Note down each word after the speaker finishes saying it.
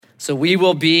So we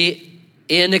will be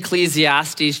in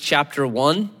Ecclesiastes chapter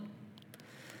 1.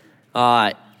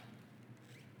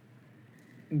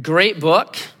 Great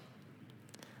book.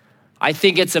 I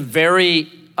think it's a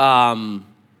very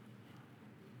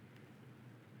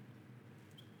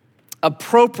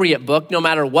appropriate book no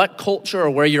matter what culture or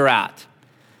where you're at.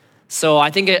 So I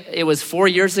think it was 4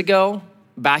 years ago,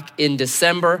 back in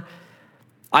December,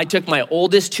 I took my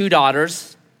oldest two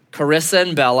daughters, Carissa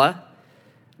and Bella,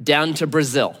 down to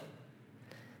Brazil.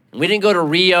 We didn't go to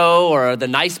Rio or the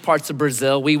nice parts of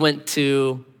Brazil. We went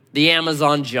to the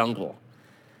Amazon jungle.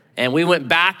 And we went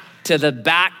back to the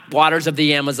backwaters of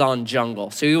the Amazon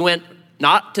jungle. So we went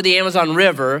not to the Amazon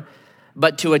River,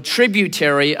 but to a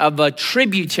tributary of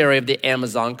the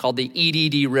Amazon called the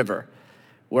EDD River,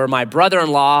 where my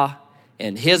brother-in-law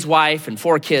and his wife and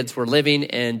 4 kids were living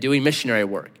and doing missionary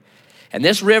work. And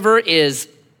this river is,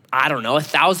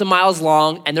 1,000 miles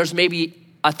long, and there's maybe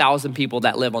 1,000 people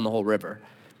that live on the whole river.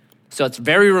 So it's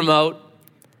very remote,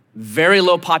 very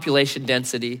low population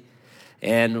density.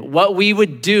 And what we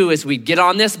would do is we'd get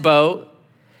on this boat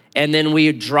and then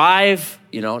we'd drive,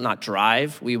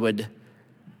 we would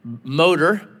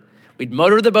motor. We'd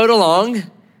motor the boat along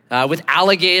with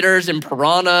alligators and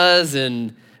piranhas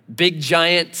and big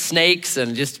giant snakes,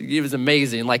 and it was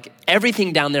amazing. Like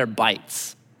everything down there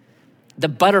bites. The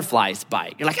butterflies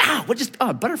bite. You're like,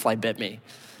 a butterfly bit me.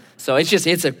 So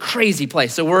it's a crazy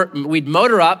place. So we'd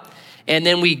motor up, and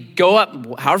then we go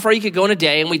up however far you could go in a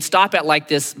day, and we'd stop at like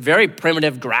this very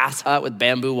primitive grass hut with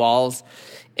bamboo walls.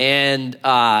 And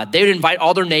they would invite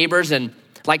all their neighbors, and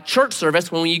like church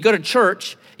service, when you go to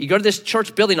church, you go to this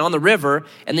church building on the river,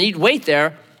 and then you'd wait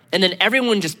there, and then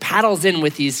everyone just paddles in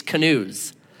with these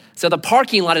canoes. So the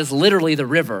parking lot is literally the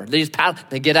river. They just paddle,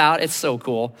 they get out, it's so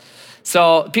cool.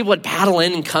 So people would paddle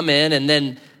in and come in, and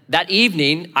then that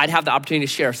evening, I'd have the opportunity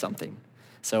to share something.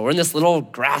 So we're in this little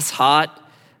grass hut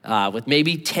with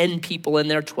maybe 10 people in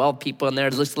there, 12 people in there,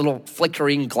 this little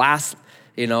flickering glass,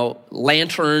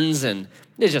 lanterns, and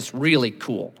it's just really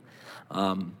cool.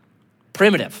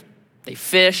 Primitive. They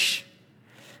fish,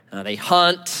 they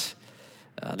hunt,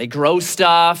 they grow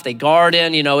stuff, they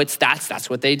garden, that's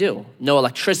what they do. No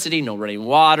electricity, no running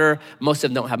water. Most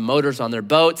of them don't have motors on their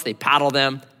boats. They paddle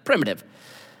them, primitive.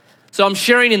 So I'm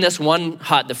sharing in this one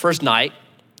hut the first night,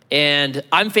 and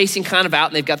I'm facing kind of out,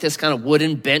 and they've got this kind of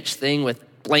wooden bench thing with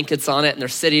blankets on it, and they're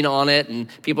sitting on it, and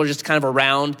people are just kind of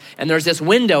around, and there's this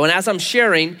window, and as I'm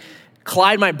sharing,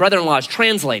 Clyde, my brother-in-law, is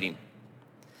translating.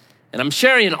 And I'm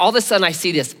sharing, and all of a sudden I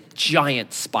see this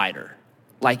giant spider,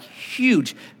 like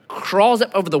huge, crawls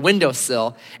up over the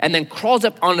windowsill, and then crawls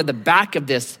up onto the back of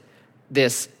this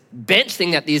bench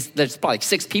thing there's probably like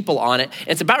 6 people on it, and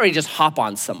it's about ready to just hop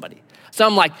on somebody. So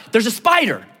I'm like, there's a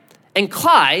spider. And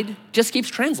Clyde just keeps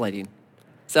translating.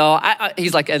 So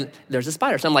he's like, and there's a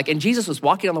spider. So I'm like, and Jesus was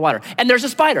walking on the water, and there's a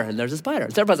spider, and there's a spider.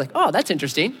 So everybody's like, oh, that's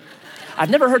interesting. I've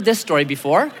never heard this story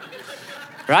before,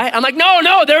 right? I'm like,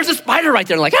 no, there's a spider right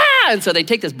there. I'm like, and so they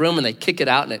take this broom and they kick it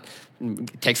out, and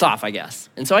it takes off, I guess.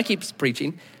 And so I keep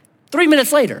preaching. 3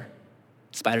 minutes later,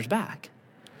 spider's back.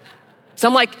 So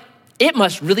I'm like, it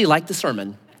must really like the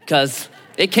sermon because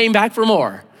it came back for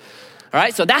more. All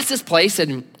right, so that's this place,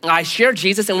 and I share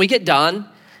Jesus, and we get done,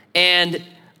 and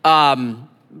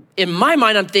in my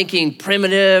mind, I'm thinking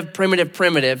primitive,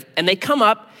 and they come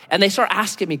up, and they start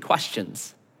asking me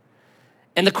questions.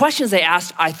 And the questions they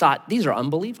asked, I thought, these are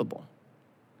unbelievable.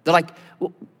 They're like,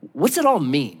 what's it all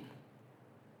mean?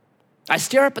 I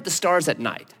stare up at the stars at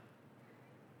night,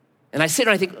 and I sit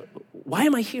and I think, why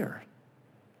am I here?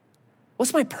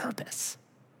 What's my purpose?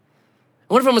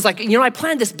 One of them was like, I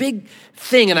planned this big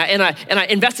thing, and I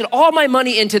invested all my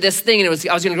money into this thing, and I was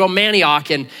going to go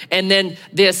manioc, and then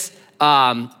this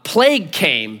plague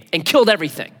came and killed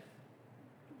everything.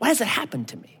 Why does that happen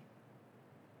to me?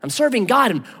 I'm serving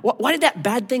God, and why did that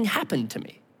bad thing happen to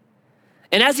me?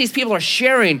 And as these people are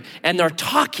sharing and they're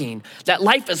talking that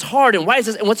life is hard, and why is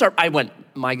this? And I went,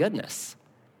 my goodness.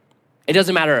 It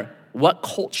doesn't matter what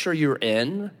culture you're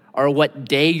in, or what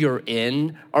day you're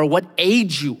in, or what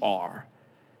age you are.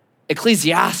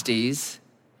 Ecclesiastes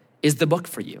is the book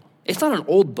for you. It's not an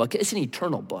old book, it's an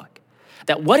eternal book.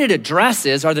 That what it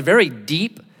addresses are the very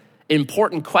deep,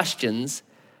 important questions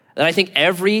that I think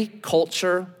every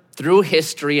culture through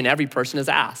history and every person has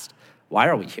asked. Why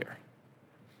are we here?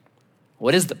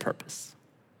 What is the purpose?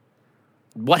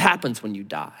 What happens when you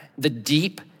die? The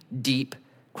deep, deep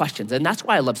questions. And that's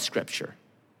why I love Scripture.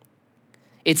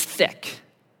 It's thick.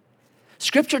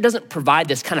 Scripture doesn't provide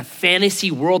this kind of fantasy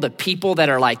world of people that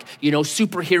are like,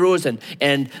 superheroes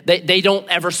and they don't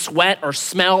ever sweat or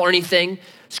smell or anything.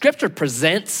 Scripture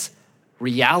presents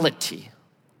reality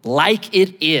like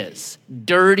it is,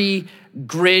 dirty,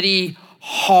 gritty,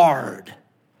 hard.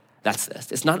 That's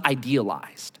this. It's not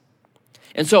idealized.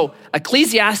 And so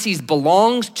Ecclesiastes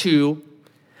belongs to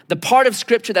the part of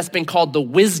scripture that's been called the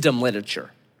wisdom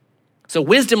literature. So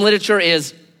wisdom literature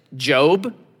is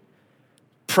Job,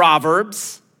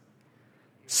 Proverbs,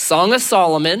 Song of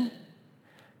Solomon,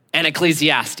 and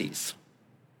Ecclesiastes,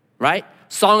 right?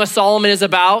 Song of Solomon is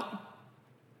about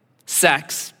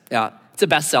sex. Yeah, it's a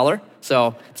bestseller.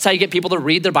 So that's how you get people to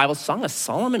read their Bible. Song of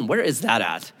Solomon, where is that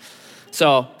at?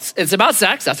 So it's about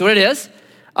sex, that's what it is.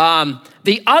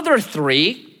 The other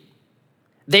three,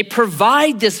 they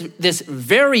provide this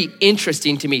very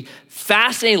interesting to me,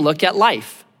 fascinating look at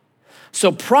life.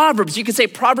 So Proverbs, you could say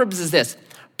Proverbs is this.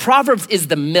 Proverbs is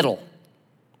the middle.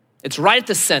 It's right at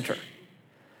the center.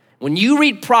 When you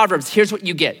read Proverbs, here's what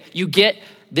you get. You get,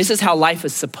 this is how life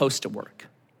is supposed to work.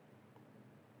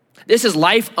 This is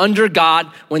life under God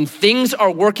when things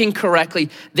are working correctly.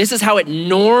 This is how it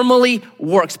normally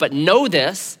works. But know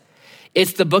this,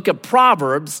 it's the book of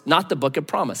Proverbs, not the book of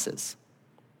promises.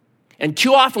 And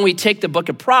too often we take the book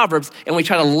of Proverbs and we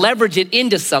try to leverage it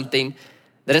into something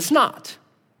that it's not.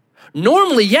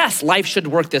 Normally, yes, life should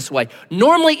work this way.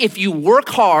 Normally, if you work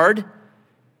hard,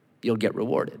 you'll get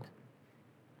rewarded.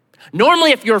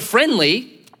 Normally, if you're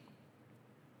friendly,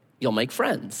 you'll make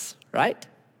friends, right?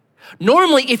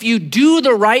 Normally, if you do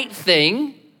the right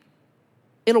thing,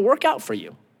 it'll work out for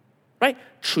you, right?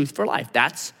 Truth for life,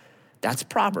 that's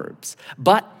Proverbs.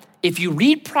 But if you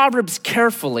read Proverbs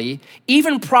carefully,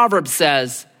 even Proverbs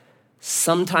says,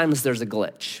 sometimes there's a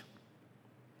glitch.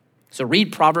 So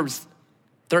read Proverbs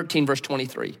 13, verse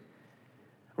 23,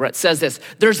 where it says this,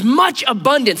 there's much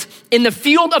abundance in the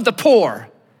field of the poor,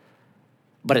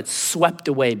 but it's swept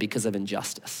away because of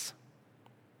injustice.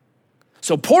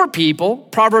 So poor people,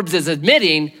 Proverbs is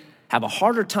admitting, have a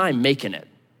harder time making it.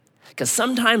 Because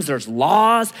sometimes there's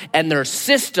laws and there's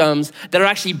systems that are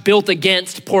actually built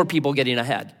against poor people getting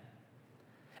ahead.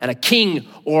 And a king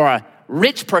or a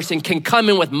rich person can come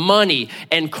in with money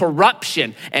and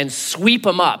corruption and sweep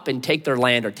them up and take their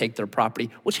land or take their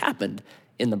property, which happened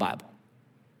in the Bible.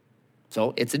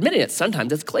 So it's admitting it.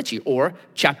 Sometimes it's glitchy. Or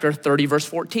chapter 30, verse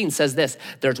 14 says this,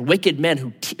 there's wicked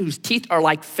men whose teeth are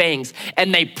like fangs,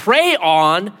 and they prey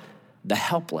on the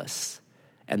helpless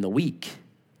and the weak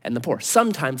and the poor.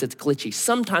 Sometimes it's glitchy.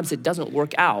 Sometimes it doesn't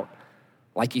work out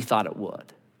like you thought it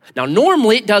would. Now,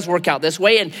 normally it does work out this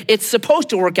way, and it's supposed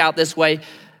to work out this way,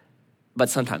 but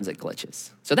sometimes it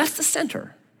glitches. So that's the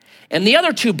center. And the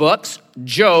other two books,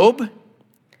 Job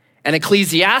and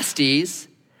Ecclesiastes,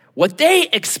 what they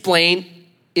explain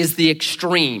is the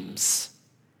extremes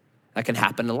that can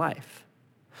happen in life.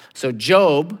 So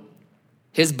Job,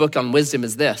 his book on wisdom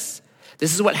is this.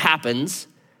 This is what happens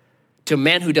to a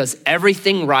man who does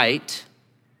everything right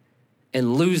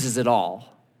and loses it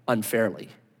all unfairly,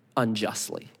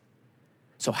 unjustly.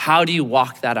 So how do you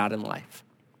walk that out in life?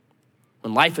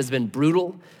 When life has been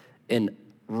brutal and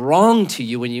wrong to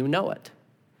you and you know it.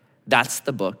 That's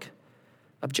the book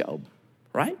of Job,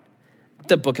 right?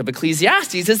 The book of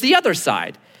Ecclesiastes is the other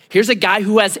side. Here's a guy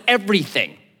who has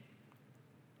everything.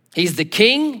 He's the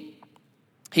king.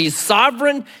 He's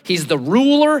sovereign. He's the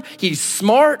ruler. He's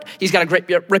smart. He's got a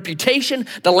great reputation.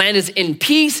 The land is in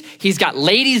peace. He's got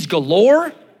ladies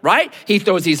galore, right? He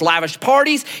throws these lavish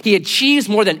parties. He achieves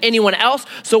more than anyone else.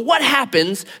 So what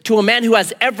happens to a man who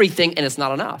has everything and it's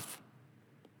not enough?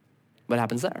 What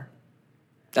happens there?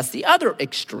 That's the other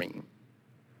extreme,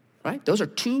 right? Those are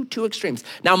two extremes.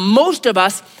 Now, most of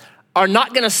us are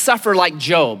not going to suffer like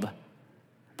Job,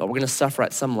 but we're going to suffer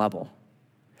at some level.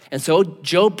 And so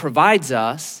Job provides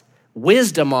us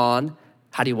wisdom on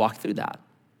how do you walk through that.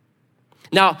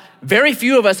 Now, very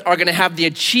few of us are going to have the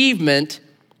achievement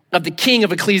of the king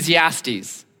of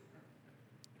Ecclesiastes,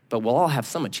 but we'll all have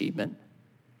some achievement.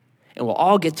 And we'll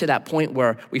all get to that point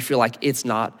where we feel like it's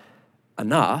not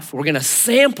enough. We're going to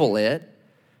sample it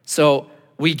so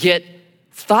we get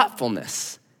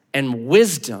thoughtfulness and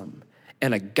wisdom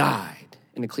and a guide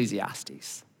in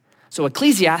Ecclesiastes. So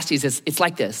Ecclesiastes it's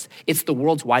like this. It's the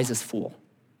world's wisest fool.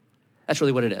 That's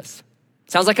really what it is.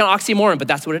 Sounds like an oxymoron, but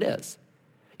that's what it is.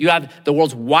 You have the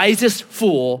world's wisest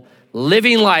fool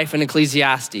living life in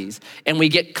Ecclesiastes, and we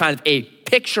get kind of a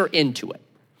picture into it.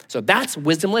 So that's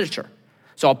wisdom literature.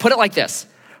 So I'll put it like this.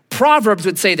 Proverbs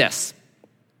would say this.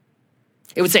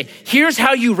 It would say, here's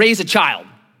how you raise a child.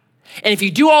 And if you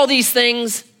do all these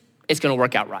things, it's going to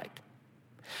work out right.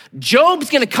 Job's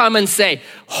going to come and say,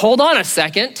 hold on a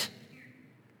second.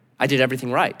 I did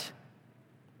everything right.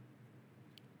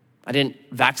 I didn't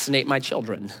vaccinate my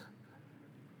children.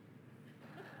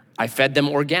 I fed them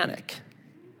organic.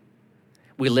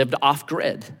 We lived off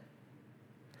grid.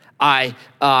 I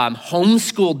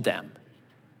homeschooled them.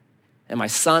 And my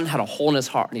son had a hole in his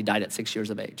heart and he died at 6 years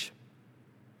of age.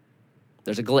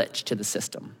 There's a glitch to the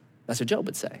system. That's what Job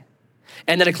would say.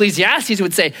 And then Ecclesiastes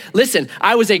would say, listen,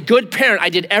 I was a good parent. I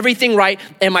did everything right.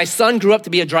 And my son grew up to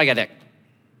be a drug addict.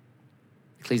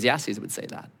 Ecclesiastes would say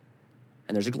that.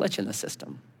 And there's a glitch in the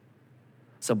system.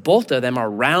 So both of them are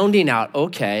rounding out,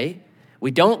 okay,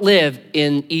 we don't live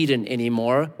in Eden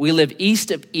anymore. We live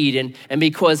east of Eden. And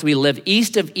because we live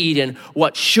east of Eden,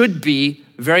 what should be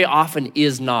very often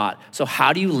is not. So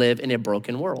how do you live in a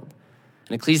broken world?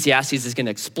 And Ecclesiastes is going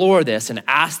to explore this and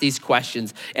ask these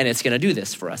questions, and it's going to do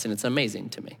this for us, and it's amazing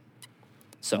to me.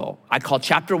 So I call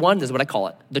chapter 1, this is what I call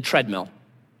it, the treadmill.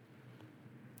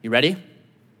 You ready?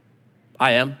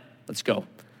 I am. Let's go.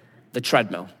 The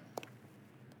treadmill.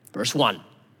 Verse 1.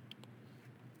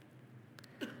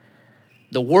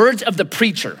 The words of the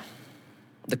preacher,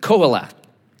 the Kohelet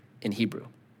in Hebrew,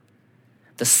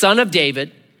 the son of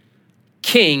David,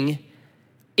 king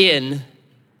in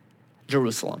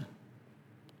Jerusalem.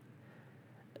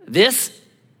 This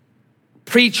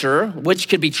preacher, which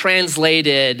could be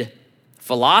translated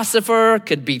philosopher,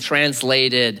 could be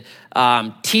translated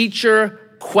teacher,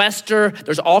 quester,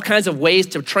 there's all kinds of ways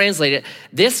to translate it.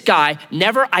 This guy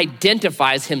never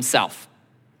identifies himself.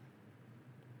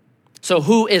 So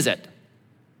who is it?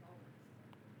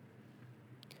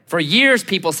 For years,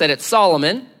 people said it's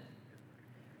Solomon,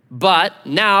 but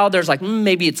now there's like,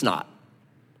 maybe it's not.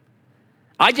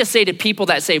 I just say to people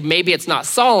that say, maybe it's not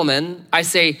Solomon, I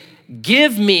say,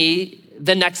 give me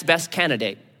the next best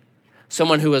candidate.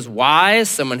 Someone who is wise,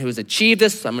 someone who has achieved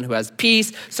this, someone who has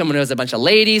peace, someone who has a bunch of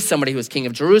ladies, somebody who is king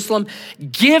of Jerusalem.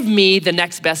 Give me the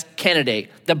next best candidate.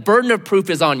 The burden of proof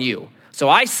is on you. So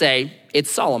I say,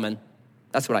 it's Solomon.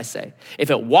 That's what I say.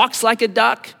 If it walks like a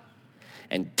duck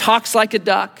and talks like a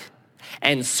duck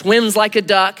and swims like a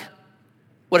duck,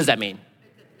 what does that mean?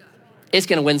 It's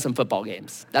gonna win some football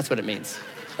games. That's what it means.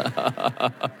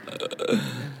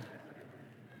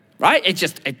 Right?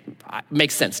 It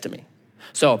makes sense to me.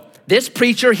 So this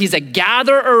preacher, he's a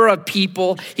gatherer of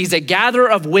people. He's a gatherer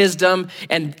of wisdom.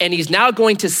 And he's now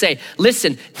going to say,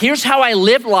 listen, here's how I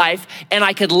live life, and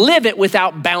I could live it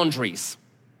without boundaries.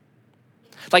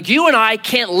 Like you and I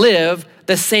can't live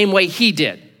the same way he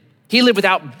did. He lived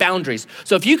without boundaries.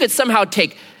 So if you could somehow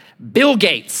take Bill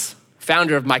Gates,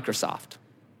 founder of Microsoft,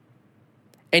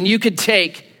 and you could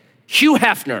take Hugh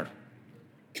Hefner,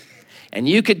 and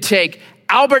you could take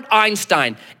Albert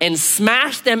Einstein and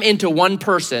smash them into one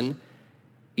person,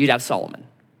 you'd have Solomon.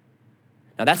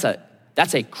 Now that's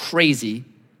a crazy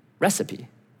recipe.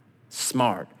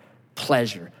 Smart,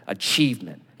 pleasure,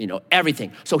 achievement,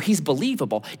 everything. So he's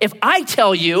believable. If I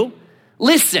tell you,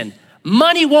 listen,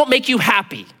 money won't make you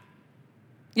happy,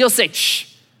 you'll say,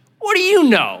 shh, what do you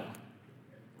know?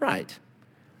 Right.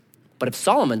 But if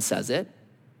Solomon says it,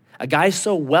 a guy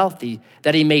so wealthy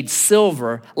that he made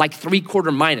silver like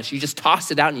 3/4 minus. You just toss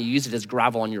it out and you use it as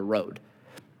gravel on your road.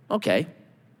 Okay,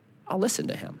 I'll listen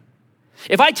to him.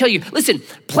 If I tell you, listen,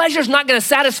 pleasure's not gonna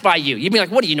satisfy you, you'd be like,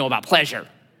 what do you know about pleasure?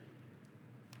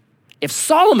 If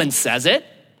Solomon says it,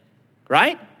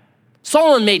 right?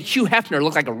 Solomon made Hugh Hefner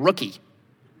look like a rookie.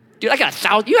 Dude, I got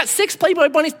 1,000, you got 6 Playboy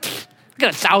bunnies? I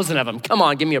got 1,000 of them, come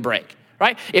on, give me a break.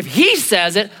 Right? If he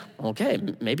says it, okay,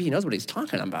 maybe he knows what he's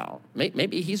talking about.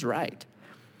 Maybe he's right.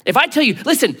 If I tell you,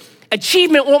 listen,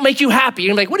 achievement won't make you happy,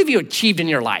 you're like, what have you achieved in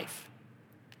your life?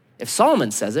 If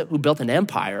Solomon says it, who built an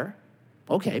empire,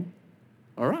 okay,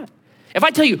 all right. If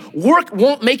I tell you, work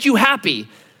won't make you happy,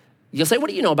 you'll say, what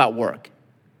do you know about work?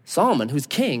 Solomon, who's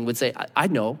king, would say, I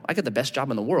know, I got the best job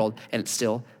in the world, and it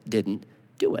still didn't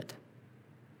do it,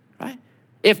 right?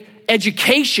 If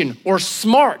education or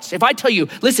smarts, if I tell you,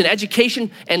 listen,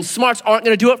 education and smarts aren't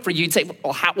gonna do it for you, you'd say,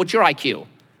 well, what's your IQ?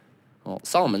 Well,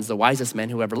 Solomon's the wisest man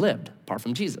who ever lived, apart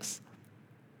from Jesus.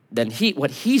 Then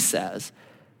what he says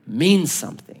means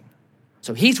something.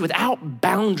 So he's without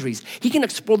boundaries. He can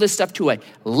explore this stuff to a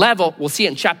level, we'll see it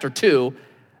in chapter 2,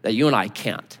 that you and I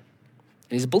can't.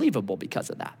 And he's believable because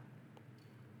of that.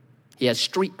 He has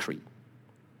street creed.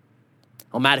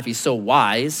 Oh, Matt, if he's so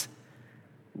wise,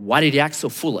 why did he act so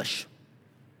foolish?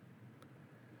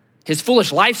 His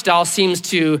foolish lifestyle seems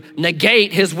to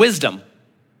negate his wisdom.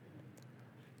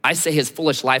 I say his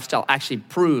foolish lifestyle actually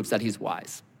proves that he's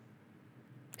wise.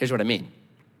 Here's what I mean.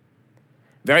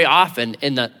 Very often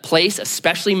in the place,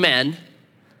 especially men,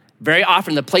 very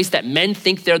often the place that men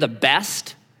think they're the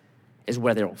best is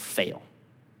where they'll fail.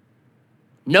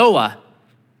 Noah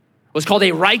was called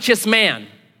a righteous man.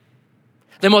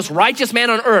 The most righteous man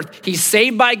on earth. He's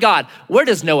saved by God. Where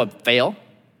does Noah fail?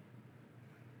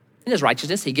 In his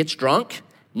righteousness, he gets drunk,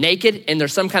 naked, and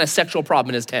there's some kind of sexual problem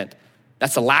in his tent.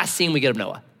 That's the last scene we get of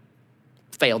Noah.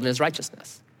 Failed in his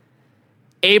righteousness.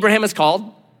 Abraham is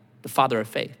called the father of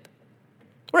faith.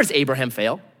 Where does Abraham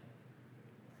fail?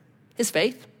 His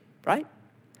faith, right?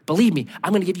 Believe me,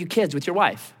 I'm gonna give you kids with your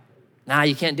wife. Nah,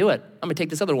 you can't do it. I'm gonna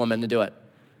take this other woman to do it,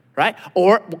 right?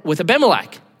 Or with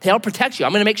Abimelech, they'll protect you.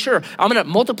 I'm gonna make sure, I'm gonna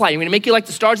multiply you. I'm gonna make you like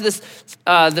the stars of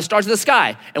the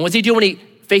sky. And what's he do when he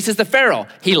faces the Pharaoh?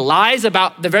 He lies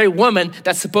about the very woman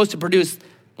that's supposed to produce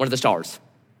one of the stars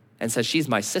and says, she's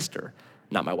my sister,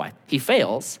 not my wife. He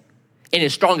fails in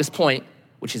his strongest point,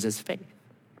 which is his faith.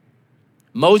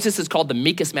 Moses is called the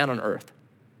meekest man on earth.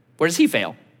 Where does he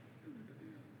fail?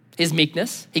 His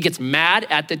meekness. He gets mad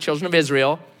at the children of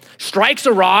Israel, strikes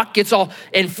a rock, gets all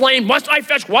inflamed. Must I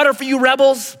fetch water for you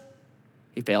rebels?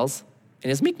 He fails in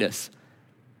his meekness.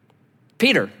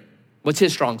 Peter, what's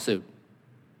his strong suit?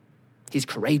 He's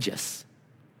courageous.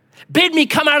 Bid me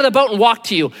come out of the boat and walk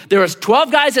to you. There was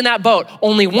 12 guys in that boat.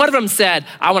 Only one of them said,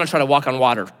 I want to try to walk on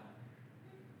water.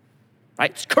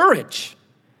 Right? It's courage.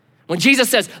 When Jesus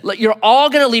says, you're all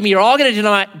going to leave me, you're all going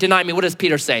to deny me, what does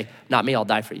Peter say? Not me, I'll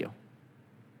die for you.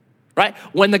 Right?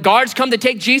 When the guards come to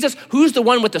take Jesus, who's the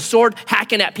one with the sword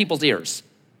hacking at people's ears?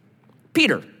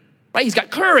 Peter, right? He's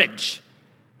got courage.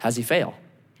 How does he fail?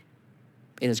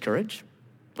 In his courage.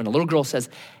 When a little girl says,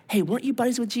 hey, weren't you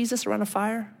buddies with Jesus around a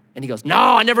fire? And he goes, no,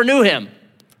 I never knew him.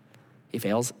 He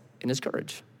fails in his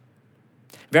courage.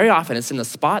 Very often it's in the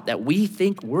spot that we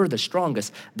think we're the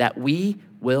strongest that we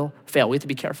will fail. We have to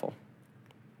be careful.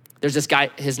 There's this guy,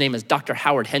 his name is Dr.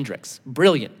 Howard Hendricks,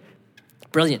 brilliant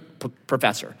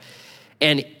professor.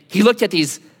 And he looked at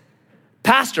these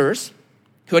pastors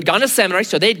who had gone to seminary,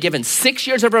 so they'd given 6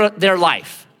 years of their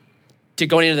life to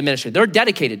going into the ministry. They're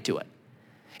dedicated to it.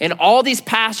 And all these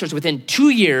pastors within 2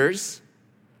 years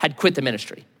had quit the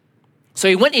ministry. So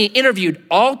he went and he interviewed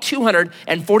all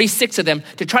 246 of them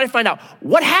to try to find out,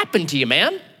 what happened to you,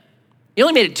 man? You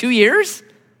only made it 2 years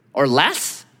or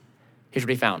less? Here's what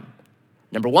he found.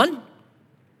 Number one,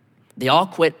 they all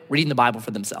quit reading the Bible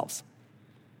for themselves.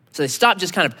 So they stopped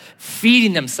just kind of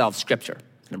feeding themselves scripture,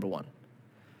 number one.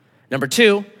 Number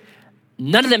two,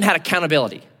 none of them had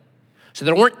accountability. So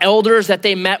there weren't elders that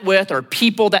they met with or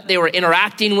people that they were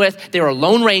interacting with. They were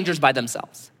lone rangers by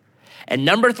themselves. And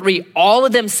number three, all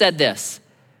of them said this,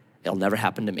 it'll never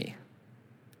happen to me.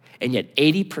 And yet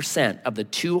 80% of the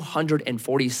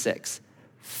 246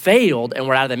 failed and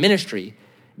were out of the ministry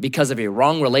because of a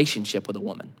wrong relationship with a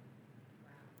woman.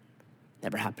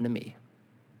 Never happened to me.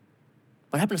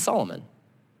 What happened to Solomon?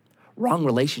 Wrong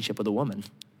relationship with a woman.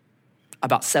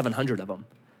 About 700 of them,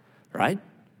 right?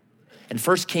 And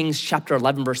 1 Kings chapter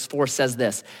 11, verse 4 says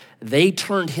this, they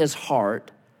turned his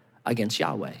heart against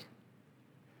Yahweh.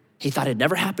 He thought it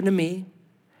never happened to me.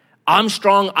 I'm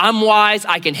strong, I'm wise,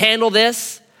 I can handle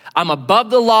this. I'm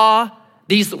above the law.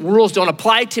 These rules don't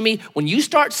apply to me. When you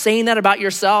start saying that about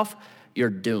yourself, you're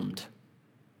doomed.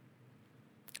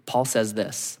 Paul says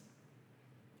this,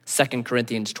 2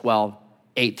 Corinthians 12,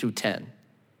 8 through 10.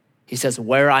 He says,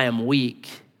 where I am weak,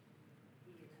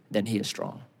 then he is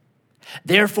strong.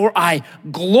 Therefore, I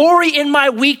glory in my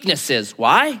weaknesses.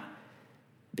 Why?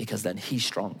 Because then he's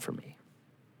strong for me.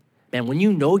 Man, when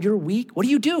you know you're weak, what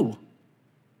do?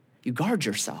 You guard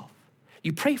yourself.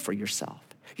 You pray for yourself.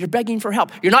 You're begging for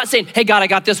help. You're not saying, hey, God, I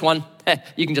got this one.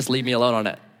 You can just leave me alone on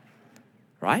it.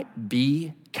 Right?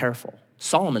 Be careful.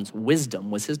 Solomon's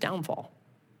wisdom was his downfall.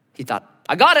 He thought,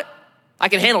 I got it. I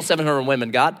can handle 700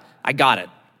 women, God. I got it.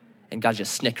 And God's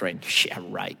just snickering. Yeah,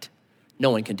 right.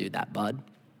 No one can do that, bud.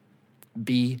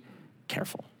 Be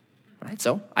careful, right?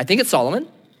 So I think it's Solomon.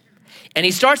 And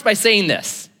he starts by saying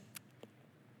this.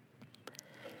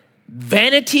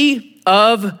 Vanity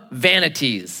of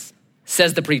vanities,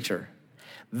 says the preacher.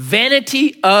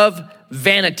 Vanity of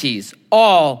vanities.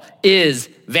 All is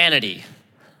vanity.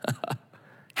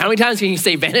 How many times can you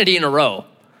say vanity in a row?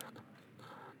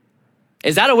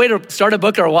 Is that a way to start a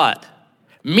book or what?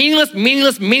 Meaningless,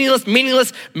 meaningless, meaningless,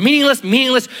 meaningless, meaningless,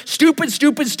 meaningless, stupid,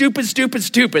 stupid, stupid, stupid,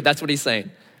 stupid. That's what he's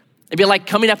saying. It'd be like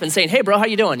coming up and saying, hey, bro, how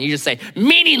you doing? You just say,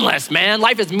 meaningless, man.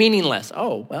 Life is meaningless.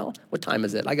 Oh, well, what time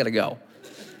is it? I got to go.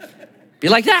 Be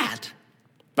like that,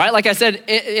 right? Like I said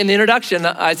in the introduction,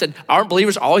 I said, aren't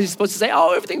believers always supposed to say,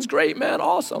 oh, everything's great, man,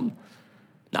 awesome?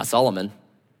 Not Solomon.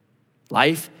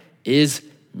 Life is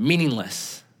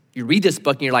meaningless. You read this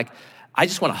book and you're like, I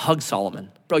just want to hug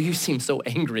Solomon. Bro, you seem so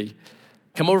angry.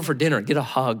 Come over for dinner, get a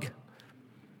hug.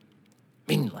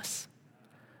 Meaningless.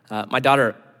 My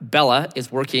daughter, Bella,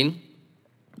 is working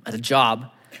at a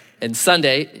job. And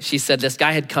Sunday, she said this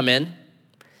guy had come in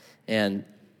and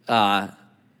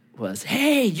was,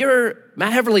 hey, you're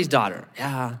Matt Heverly's daughter.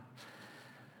 Yeah.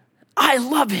 I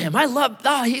love him.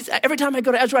 Every time I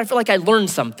go to Ezra, I feel like I learned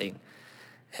something.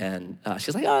 And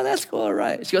she's like, oh, that's cool, all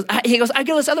right. He goes, I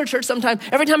go to this other church sometime.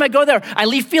 Every time I go there, I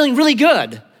leave feeling really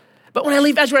good. But when I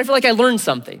leave Ezra, I feel like I learned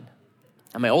something.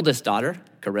 And my oldest daughter,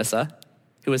 Carissa,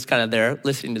 who was kind of there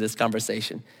listening to this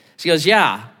conversation, she goes,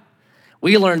 yeah,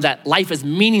 we learned that life is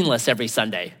meaningless every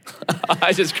Sunday.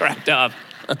 I just cracked up.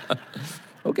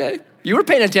 Okay, you were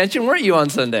paying attention, weren't you, on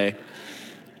Sunday?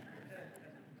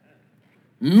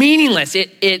 Meaningless,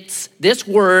 this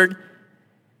word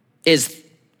is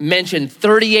mentioned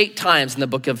 38 times in the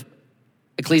book of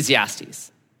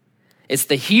Ecclesiastes. It's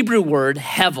the Hebrew word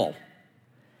hevel.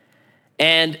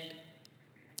 And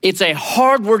it's a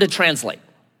hard word to translate.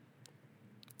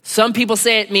 Some people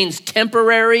say it means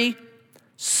temporary,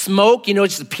 smoke, it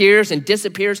just appears and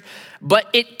disappears. But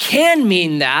it can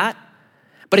mean that.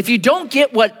 But if you don't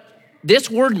get what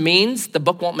this word means, the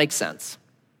book won't make sense.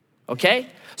 Okay?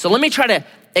 So let me try to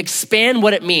expand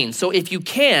what it means. So if you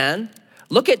can,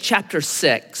 look at chapter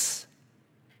 6.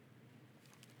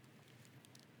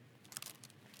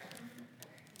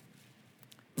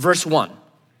 Verse 1.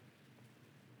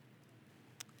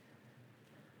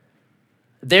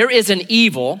 There is an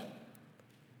evil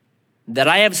that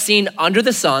I have seen under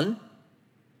the sun,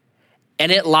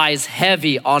 and it lies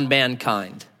heavy on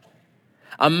mankind.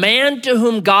 A man to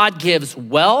whom God gives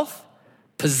wealth,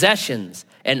 possessions,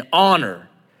 and honor,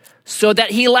 so that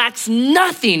he lacks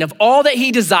nothing of all that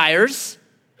he desires,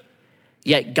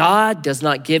 yet God does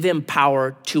not give him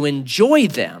power to enjoy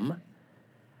them,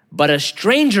 but a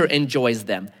stranger enjoys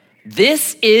them.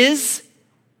 This is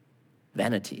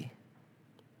vanity.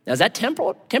 Now, is that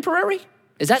temporary?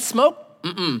 Is that smoke?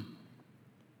 Mm-mm.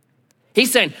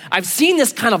 He's saying, I've seen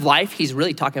this kind of life, he's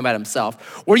really talking about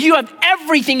himself, where you have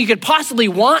everything you could possibly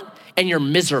want and you're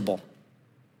miserable.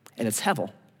 And it's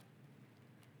hevel.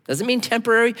 Doesn't mean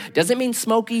temporary, doesn't mean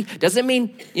smoky, doesn't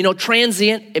mean,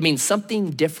 transient. It means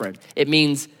something different. It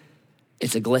means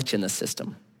it's a glitch in the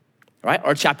system, right?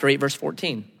 Or chapter 8, verse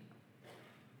 14.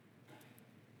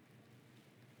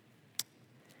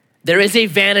 There is a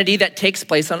vanity that takes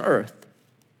place on earth,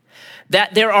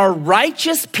 that there are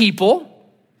righteous people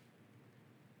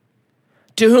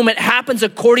to whom it happens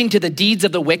according to the deeds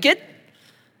of the wicked,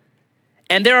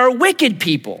 and there are wicked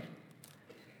people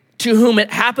to whom it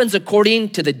happens according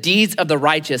to the deeds of the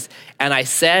righteous. And I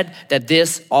said that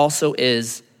this also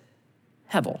is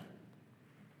hevel.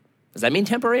 Does that mean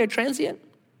temporary or transient?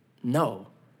 No.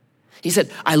 He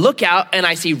said, I look out and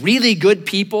I see really good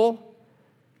people,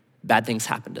 bad things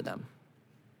happen to them.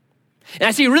 And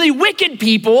I see really wicked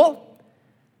people,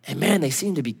 and man, they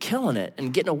seem to be killing it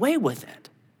and getting away with it.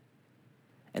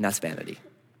 And that's vanity.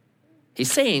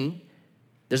 He's saying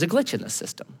there's a glitch in the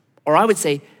system. Or I would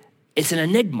say it's an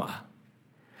enigma.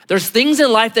 There's things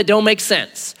in life that don't make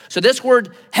sense. So this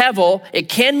word hevel, it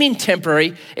can mean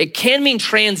temporary, it can mean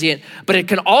transient, but it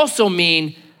can also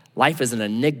mean life is an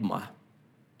enigma.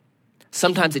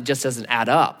 Sometimes it just doesn't add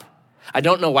up. I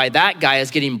don't know why that guy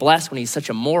is getting blessed when he's such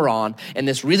a moron, and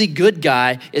this really good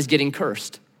guy is getting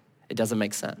cursed. It doesn't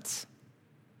make sense.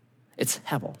 It's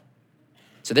hevel.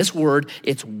 So this word,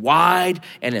 it's wide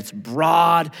and it's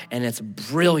broad and it's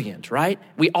brilliant, right?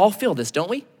 We all feel this, don't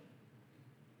we?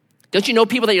 Don't you know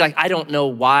people that you're like, I don't know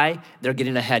why they're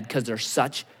getting ahead because they're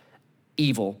such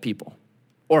evil people.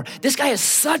 Or this guy is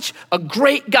such a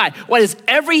great guy. Why does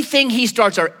everything he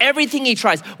starts or everything he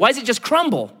tries, why does it just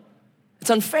crumble? It's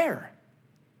unfair.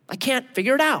 I can't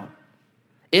figure it out.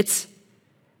 It's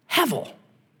hevel.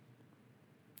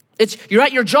 You're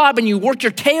at your job and you work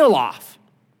your tail off.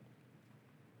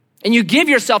 And you give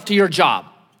yourself to your job.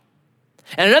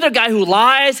 And another guy who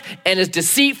lies and is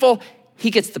deceitful,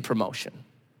 he gets the promotion.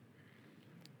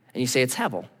 And you say it's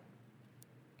hevel.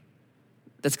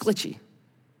 That's glitchy.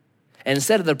 And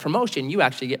instead of the promotion, you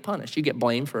actually get punished. You get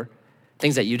blamed for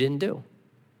things that you didn't do.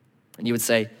 And you would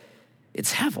say,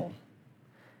 it's hevel.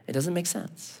 It doesn't make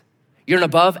sense. You're an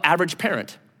above average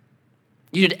parent.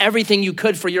 You did everything you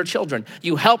could for your children.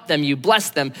 You helped them, you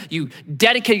blessed them, you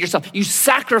dedicated yourself, you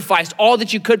sacrificed all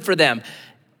that you could for them.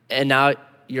 And now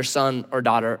your son or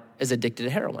daughter is addicted to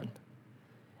heroin.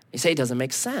 You say it doesn't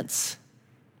make sense.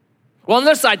 Well, on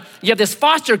the other side, you have this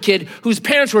foster kid whose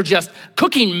parents were just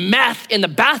cooking meth in the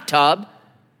bathtub,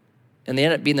 and they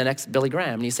end up being the next Billy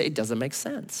Graham. And you say it doesn't make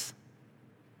sense.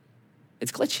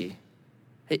 It's glitchy.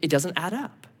 It doesn't add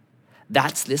up.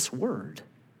 That's this word.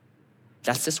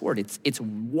 That's this word. It's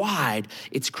wide.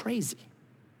 It's crazy,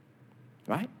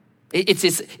 right? It's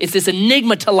this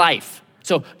enigma to life.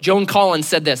 So Joan Collins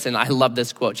said this, and I love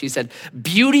this quote. She said,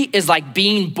 beauty is like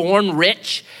being born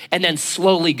rich and then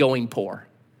slowly going poor.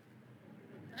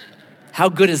 How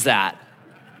good is that?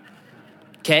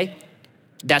 Okay?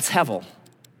 That's Hevel.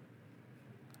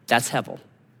 That's Hevel.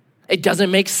 It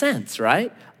doesn't make sense,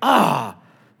 right?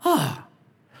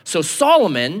 So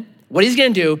Solomon, what he's gonna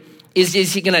do is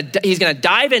he's gonna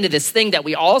dive into this thing that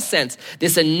we all sense,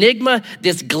 this enigma,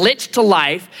 this glitch to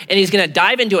life, and he's gonna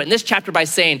dive into it in this chapter by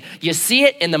saying, you see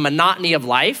it in the monotony of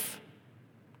life.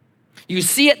 You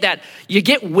see it that you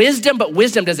get wisdom, but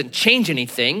wisdom doesn't change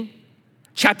anything.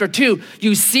 Chapter 2,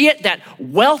 you see it that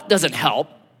wealth doesn't help.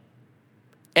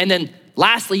 And then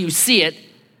lastly, you see it,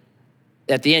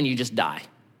 at the end, you just die.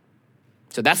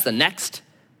 So that's the next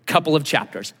couple of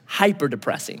chapters, hyper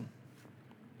depressing.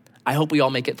 I hope we all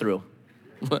make it through.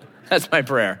 That's my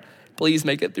prayer. Please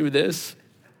make it through this.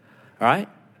 All right?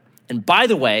 And by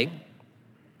the way,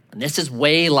 and this is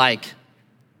way like,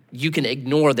 you can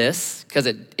ignore this because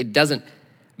it doesn't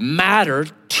matter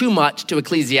too much to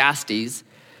Ecclesiastes,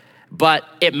 but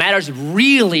it matters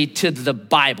really to the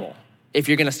Bible if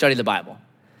you're gonna study the Bible.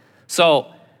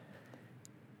 So,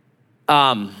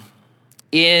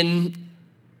 in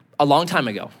a long time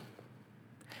ago,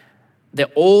 the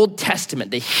Old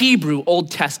Testament, the Hebrew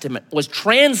Old Testament, was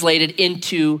translated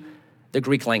into the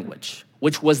Greek language,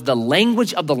 which was the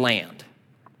language of the land.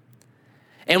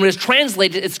 And when it's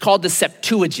translated, it's called the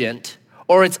Septuagint,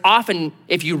 or it's often,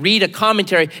 if you read a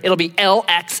commentary, it'll be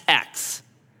LXX,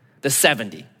 the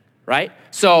 70, right?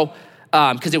 So,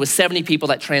 because it was 70 people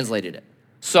that translated it.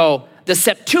 So the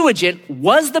Septuagint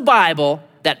was the Bible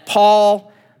that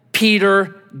Paul,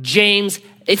 Peter, James,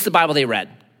 it's the Bible they read.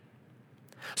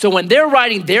 So when they're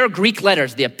writing their Greek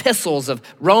letters, the epistles of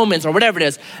Romans or whatever it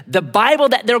is, the Bible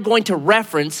that they're going to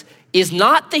reference is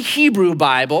not the Hebrew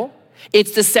Bible,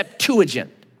 it's the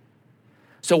Septuagint.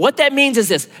 So what that means is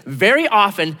this: very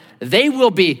often they will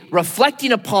be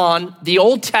reflecting upon the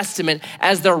Old Testament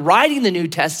as they're writing the New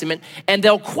Testament, and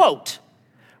they'll quote.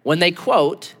 When they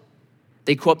quote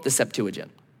the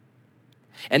Septuagint.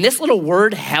 And this little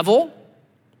word, hevel,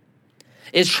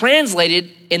 is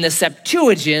translated in the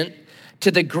Septuagint to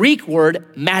the Greek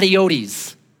word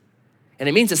matiotes. And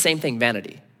it means the same thing,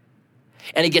 vanity.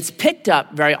 And it gets picked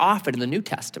up very often in the New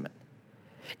Testament.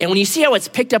 And when you see how it's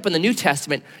picked up in the New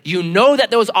Testament, you know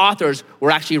that those authors were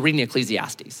actually reading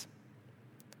Ecclesiastes.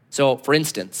 So, for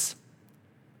instance,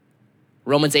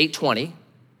 Romans 8:20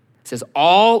 says,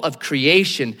 all of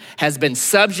creation has been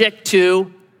subject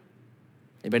to,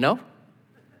 anybody know?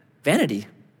 Vanity,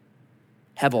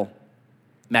 hevel,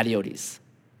 matiotes.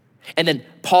 And then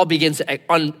Paul begins,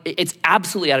 it's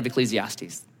absolutely out of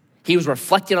Ecclesiastes. He was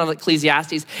reflecting on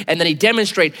Ecclesiastes, and then he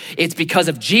demonstrates it's because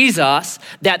of Jesus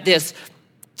that this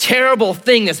terrible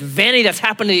thing, this vanity that's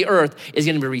happened to the earth is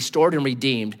gonna be restored and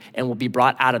redeemed and will be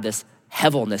brought out of this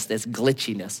hevelness, this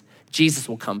glitchiness. Jesus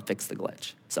will come fix the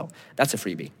glitch. So that's a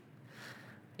freebie.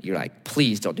 You're like,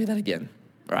 please don't do that again.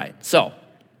 All right, so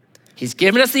he's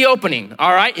given us the opening.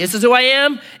 All right, this is who I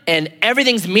am, and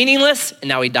everything's meaningless. And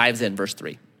now he dives in, verse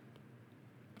 3.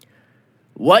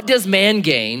 What does man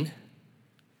gain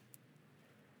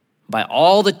by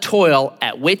all the toil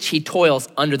at which he toils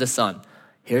under the sun?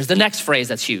 Here's the next phrase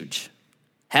that's huge.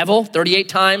 Hevel, 38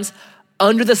 times,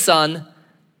 under the sun,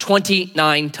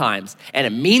 29 times. And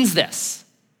it means this: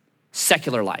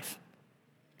 secular life.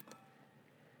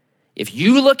 If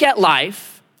you look at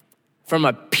life from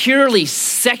a purely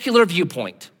secular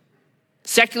viewpoint,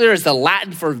 secular is the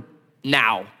Latin for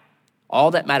now.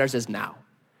 All that matters is now.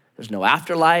 There's no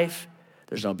afterlife.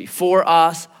 There's no before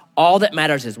us. All that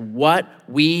matters is what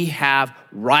we have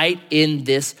right in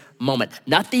this moment.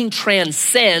 Nothing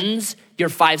transcends your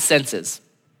five senses,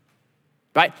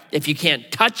 right? If you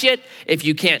can't touch it, if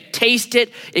you can't taste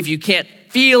it, if you can't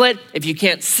feel it, if you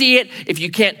can't see it, if you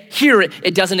can't hear it,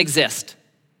 it doesn't exist.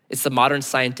 It's the modern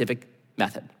scientific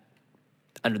method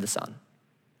under the sun.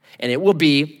 And it will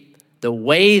be the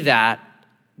way that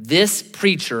this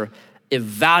preacher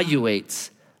evaluates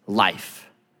life.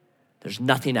 There's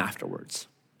nothing afterwards.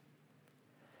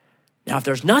 Now, if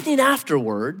there's nothing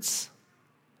afterwards,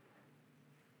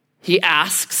 he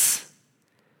asks,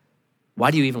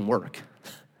 why do you even work?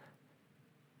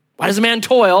 Why does a man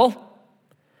toil?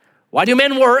 Why do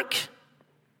men work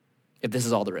if this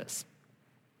is all there is?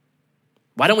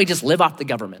 Why don't we just live off the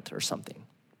government or something?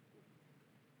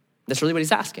 That's really what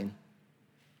he's asking.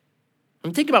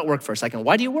 And think about work for a second.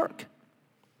 Why do you work?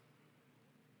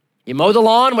 You mow the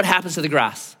lawn, what happens to the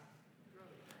grass?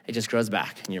 It just grows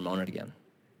back and you're mowing it again.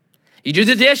 You do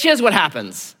the dishes, what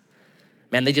happens?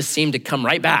 Man, they just seem to come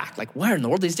right back. Like, where in the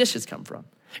world do these dishes come from?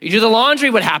 You do the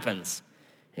laundry, what happens?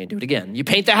 And you do it again. You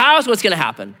paint the house, what's gonna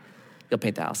happen? You'll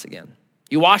paint the house again.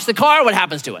 You wash the car, what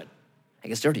happens to it? It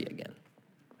gets dirty again,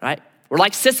 right? We're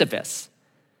like Sisyphus,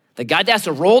 the guy that has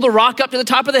to roll the rock up to the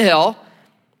top of the hill,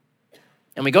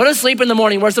 And we go to sleep in the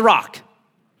morning, where's the rock?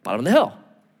 Bottom of the hill,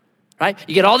 right?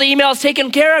 You get all the emails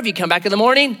taken care of, you come back in the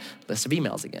morning, list of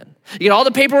emails again. You get all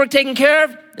the paperwork taken care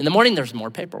of, in the morning there's more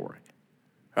paperwork,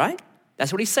 right?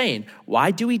 That's what he's saying.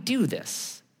 Why do we do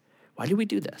this? Why do we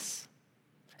do this?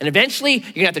 And eventually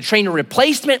you're gonna have to train a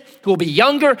replacement who will be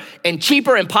younger and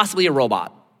cheaper and possibly a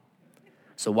robot.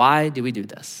 So why do we do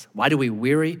this? Why do we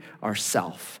weary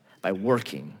ourselves by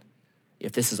working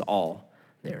if this is all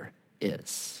there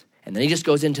is? And then he just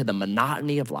goes into the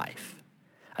monotony of life.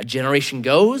 A generation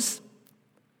goes,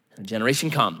 and a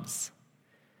generation comes,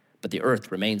 but the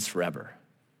earth remains forever.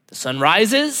 The sun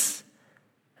rises,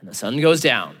 and the sun goes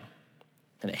down,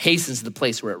 and it hastens to the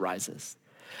place where it rises.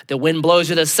 The wind blows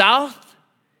to the south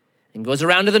and goes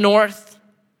around to the north.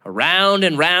 Around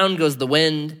and round goes the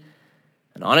wind,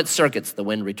 and on its circuits the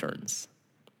wind returns.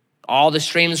 All the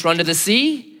streams run to the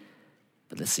sea,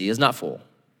 but the sea is not full.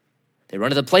 They run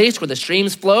to the place where the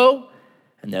streams flow,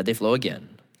 and there they flow again.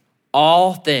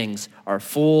 All things are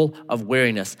full of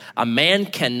weariness. A man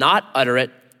cannot utter it.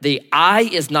 The eye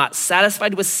is not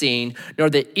satisfied with seeing, nor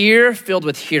the ear filled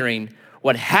with hearing.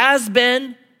 What has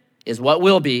been is what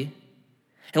will be,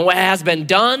 and what has been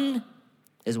done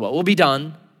is what will be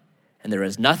done, and there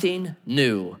is nothing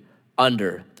new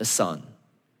under the sun.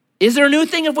 Is there a new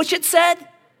thing of which it said?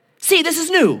 See, this is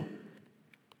new.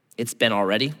 It's been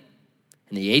already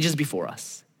in the ages before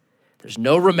us. There's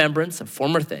no remembrance of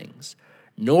former things,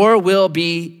 nor will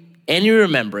be any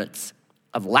remembrance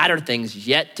of latter things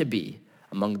yet to be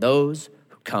among those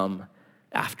who come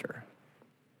after.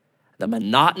 The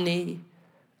monotony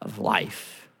of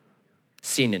life,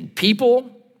 seen in people,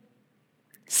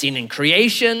 seen in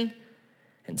creation,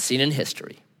 and seen in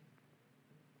history.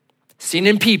 Seen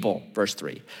in people, verse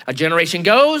 3. A generation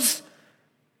goes,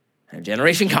 and a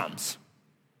generation comes.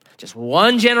 Just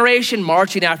one generation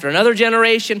marching after another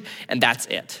generation, and that's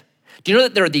it. Do you know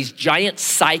that there are these giant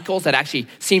cycles that actually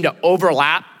seem to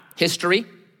overlap history?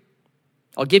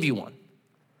 I'll give you one.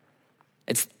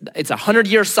 It's a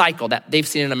 100-year cycle that they've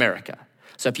seen in America.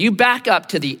 So if you back up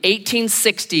to the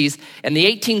 1860s and the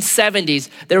 1870s,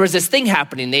 there was this thing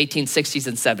happening in the 1860s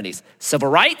and 70s. Civil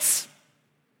rights,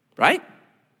 right?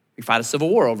 We fought a civil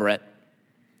war over it.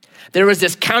 There was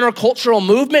this countercultural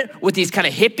movement with these kind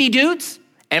of hippie dudes,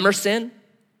 Emerson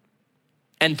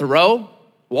and Thoreau,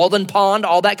 Walden Pond,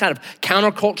 all that kind of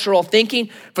countercultural thinking.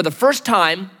 For the first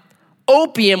time,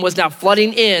 opium was now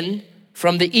flooding in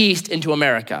from the East into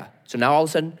America. So now all of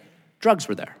a sudden, drugs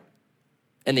were there.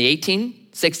 In the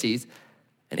 1860s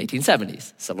and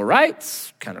 1870s, civil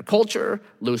rights, counterculture,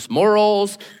 loose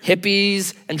morals,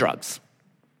 hippies, and drugs.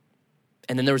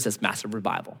 And then there was this massive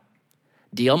revival.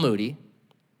 D.L. Moody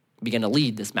began to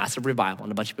lead this massive revival,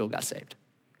 and a bunch of people got saved.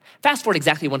 Fast forward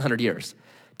exactly 100 years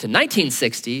to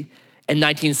 1960 and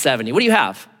 1970. What do you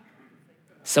have?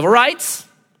 Civil rights,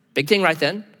 big thing right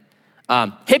then.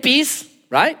 Hippies,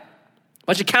 right? A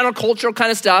bunch of countercultural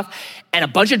kind of stuff, and a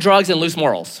bunch of drugs and loose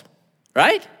morals,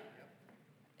 right?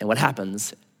 And what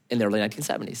happens in the early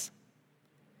 1970s?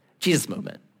 Jesus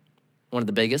movement, one of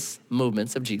the biggest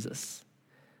movements of Jesus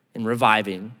in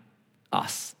reviving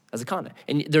us as a continent.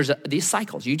 And there's these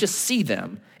cycles. You just see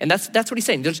them, and that's what he's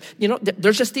saying.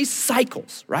 There's just these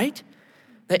cycles, right?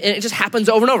 And it just happens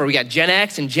over and over. We got Gen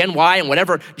X and Gen Y and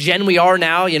whatever gen we are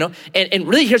now, And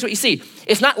really, here's what you see.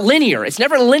 It's not linear. It's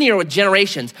never linear with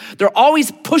generations. They're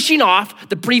always pushing off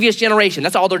the previous generation.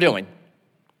 That's all they're doing.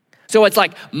 So it's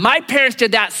like, my parents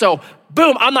did that, so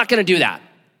boom, I'm not gonna do that.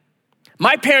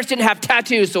 My parents didn't have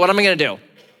tattoos, so what am I gonna do?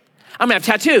 I'm gonna have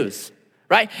tattoos,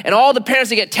 right? And all the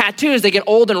parents that get tattoos, they get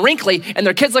old and wrinkly, and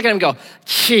their kids look at them and go,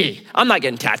 gee, I'm not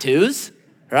getting tattoos,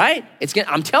 right?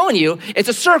 I'm telling you, it's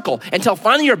a circle until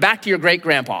finally you're back to your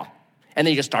great-grandpa. And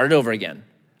then you just start it over again.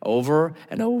 Over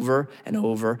and over and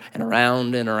over and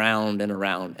around and around and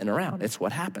around and around. It's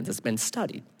what happens. It's been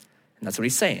studied. And that's what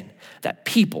he's saying, that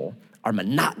people are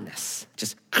monotonous.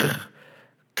 Just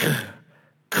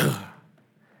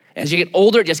as you get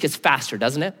older, it just gets faster,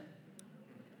 doesn't it?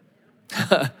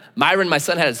 Myron, my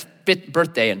son, had his 5th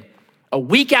birthday, and a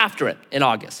week after it, in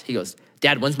August, he goes,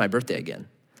 Dad, when's my birthday again?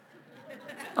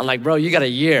 I'm like, bro, you got a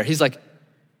year. He's like,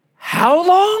 how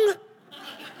long?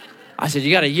 I said,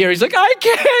 you got a year. He's like, I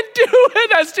can't do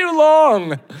it. That's too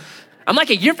long. I'm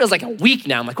like, a year feels like a week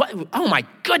now. I'm like, what? Oh my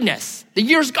goodness. The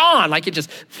year's gone. Like it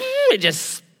just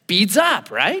speeds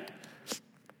up, right?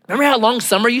 Remember how long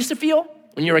summer used to feel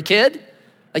when you were a kid?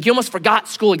 Like you almost forgot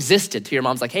school existed till your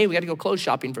mom's like, hey, we got to go clothes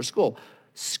shopping for school.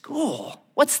 School?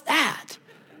 What's that?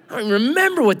 I don't even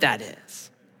remember what that is.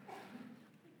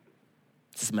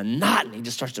 This monotony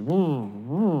just starts to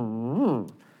Not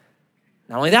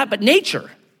only that, but nature.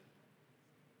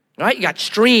 right? You got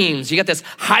streams, you got this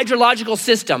hydrological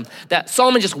system that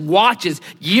Solomon just watches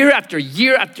year after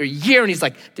year after year, and he's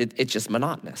like, it's just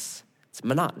monotonous. It's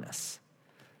monotonous.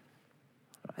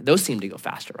 Those seem to go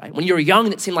faster, right? When you were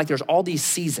young, it seemed like there's all these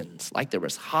seasons. Like there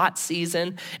was hot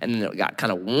season, and then it got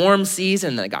kind of warm season,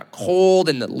 and then it got cold,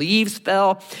 and the leaves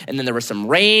fell, and then there was some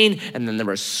rain, and then there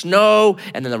was snow,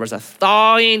 and then there was a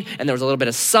thawing, and there was a little bit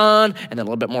of sun, and then a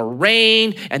little bit more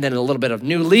rain, and then a little bit of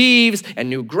new leaves and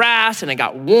new grass, and it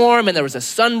got warm, and there was a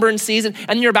sunburn season, and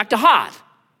then you're back to hot.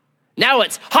 Now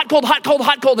it's hot, cold, hot, cold,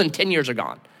 hot, cold, and 10 years are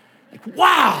gone. Like,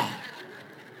 wow,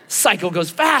 cycle goes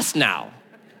fast now.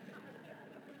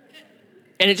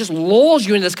 And it just lulls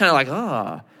you into this kind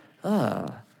of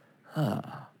like,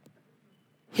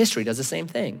 History does the same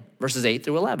thing, verses 8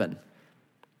 through 11.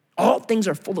 All things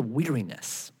are full of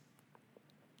weariness.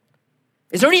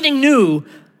 Is there anything new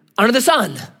under the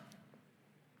sun?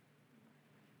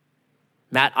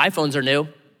 Matt, iPhones are new.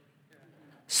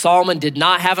 Solomon did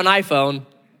not have an iPhone.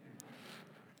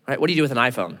 Right? What do you do with an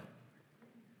iPhone?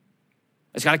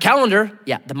 It's got a calendar.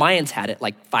 Yeah, the Mayans had it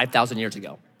like 5,000 years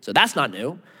ago. So that's not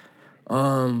new.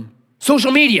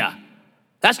 Social media.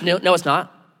 That's new. No, it's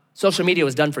not. Social media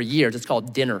was done for years. It's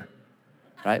called dinner,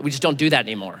 right? We just don't do that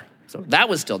anymore. So that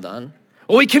was still done.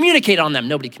 Well, we communicate on them.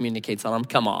 Nobody communicates on them.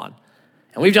 Come on.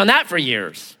 And we've done that for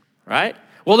years, right?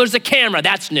 Well, there's a camera.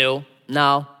 That's new.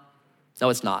 No,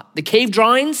 it's not. The cave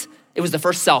drawings, it was the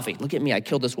first selfie. Look at me. I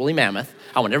killed this woolly mammoth.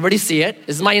 I want everybody to see it.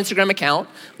 This is my Instagram account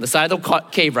on the side of the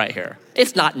cave right here.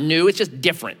 It's not new. It's just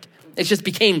different. It just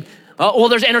became... well,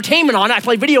 there's entertainment on it. I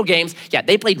play video games. Yeah,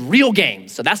 they played real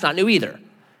games, so that's not new either.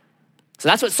 So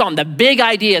that's what Solomon, the big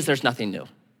idea is there's nothing new.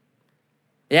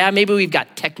 Yeah, maybe we've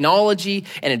got technology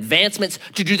and advancements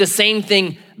to do the same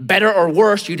thing better or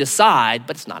worse, you decide,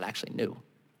 but it's not actually new.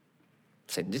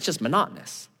 It's just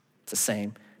monotonous. It's the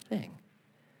same thing.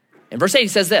 In verse 8, he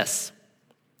says this,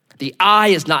 the eye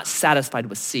is not satisfied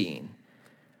with seeing,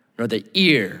 nor the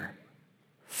ear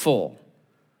full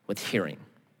with hearing.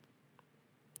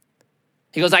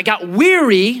 He goes, I got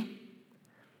weary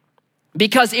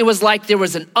because it was like there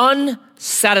was an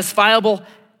unsatisfiable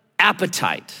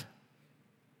appetite.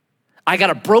 I got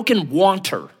a broken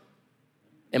wanter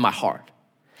in my heart.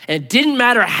 And it didn't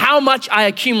matter how much I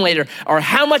accumulated or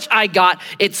how much I got,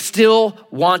 it still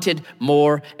wanted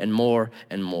more and more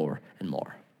and more and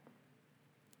more.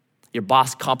 Your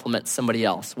boss compliments somebody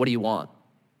else. What do you want?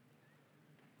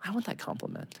 I want that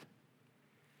compliment.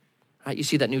 Right, you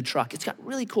see that new truck. It's got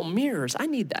really cool mirrors. I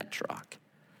need that truck.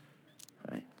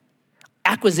 Right?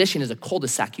 Acquisition is a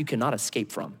cul-de-sac you cannot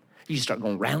escape from. You just start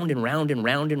going round and round and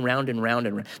round and round and round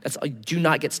and round. Do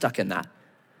not get stuck in that.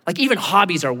 Like even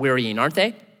hobbies are wearying, aren't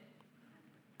they?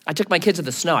 I took my kids to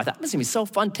the snow. I thought, this is gonna be so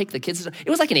fun, take the kids. It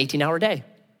was like an 18-hour day.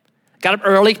 Got up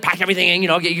early, pack everything in,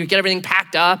 get everything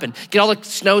packed up and get all the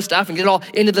snow stuff and get it all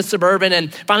into the Suburban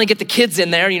and finally get the kids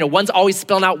in there. One's always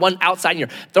spilling out, one outside, and you're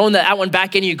throwing that one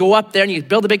back in. You go up there and you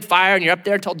build a big fire and you're up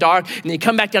there till dark and then you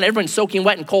come back down, everyone's soaking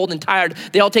wet and cold and tired.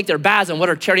 They all take their baths, and what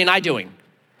are Charity and I doing?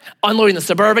 Unloading the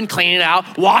Suburban, cleaning it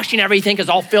out, washing everything because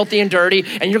it's all filthy and dirty,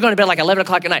 and you're going to bed like 11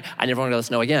 o'clock at night. I never want to go to the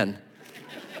snow again.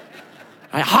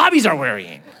 Right? Hobbies are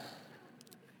wearying.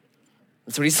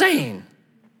 That's what he's saying.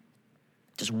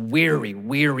 Just weary.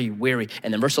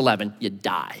 And then verse 11, you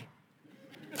die.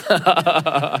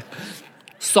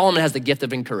 Solomon has the gift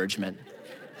of encouragement.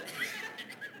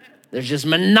 There's just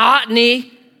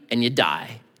monotony and you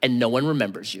die and no one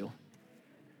remembers you.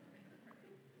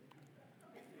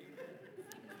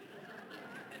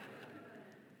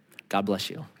 God bless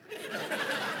you.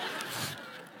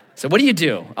 So what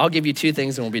do? I'll give you two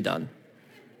things and we'll be done.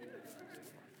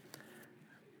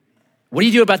 What do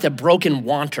you do about the broken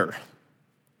wanter?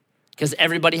 Because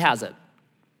everybody has it.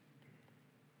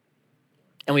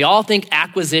 And we all think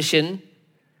acquisition,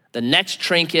 the next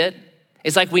trinket,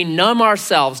 it's like we numb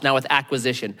ourselves now with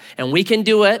acquisition. And we can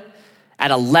do it at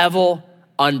a level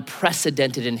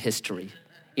unprecedented in history.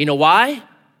 You know why?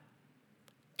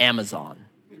 Amazon.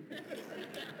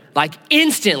 Like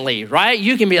instantly, right?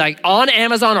 You can be like on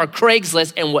Amazon or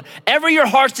Craigslist and whatever your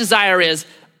heart's desire is,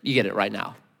 you get it right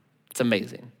now. It's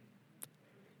amazing.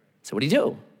 So what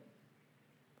do?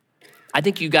 I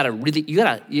think you gotta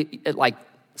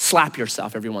slap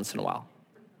yourself every once in a while.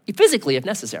 Physically, if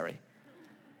necessary.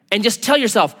 And just tell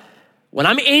yourself, when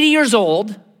I'm 80 years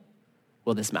old,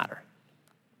 will this matter?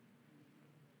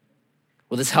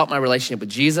 Will this help my relationship with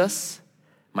Jesus,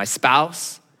 my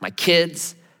spouse, my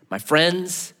kids, my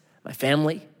friends, my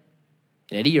family?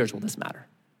 In 80 years, will this matter?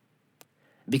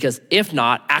 Because if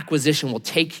not, acquisition will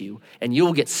take you and you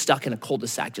will get stuck in a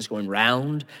cul-de-sac just going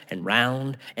round and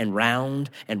round and round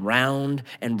and round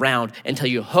and round until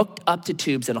you're hooked up to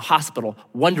tubes in a hospital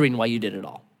wondering why you did it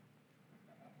all.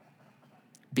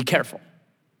 Be careful,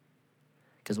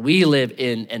 because we live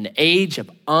in an age of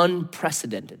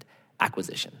unprecedented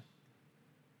acquisition.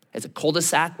 It's a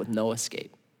cul-de-sac with no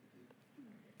escape.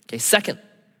 Okay, second,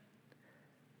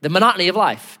 the monotony of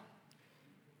life.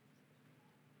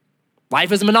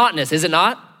 Life is monotonous, is it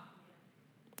not?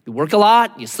 You work a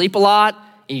lot, you sleep a lot,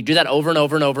 and you do that over and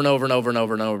over and over and over and over and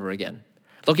over and over again.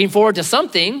 Looking forward to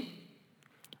something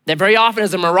that very often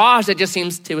is a mirage that just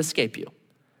seems to escape you.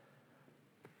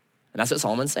 And that's what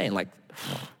Solomon's saying, like,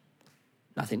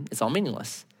 nothing, it's all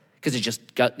meaningless. Because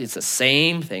it's the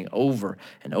same thing over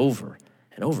and over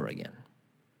and over again.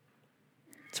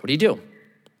 So what do?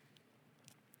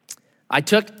 I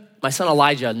took my son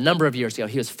Elijah a number of years ago.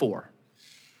 He was 4.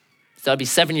 So that'd be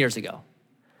 7 years ago.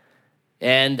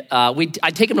 And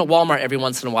I'd take him to Walmart every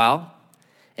once in a while.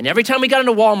 And every time we got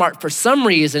into Walmart, for some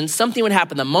reason, something would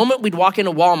happen. The moment we'd walk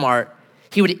into Walmart,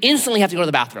 he would instantly have to go to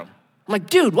the bathroom. I'm like,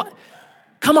 dude, what?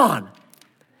 Come on.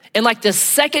 And like the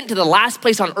second to the last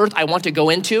place on earth I want to go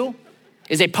into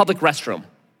is a public restroom.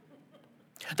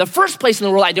 The first place in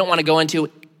the world I don't want to go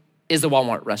into is the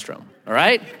Walmart restroom, all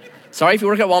right? Sorry if you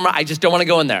work at Walmart, I just don't want to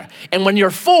go in there. And when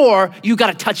you're 4, you got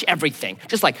to touch everything.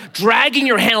 Just like dragging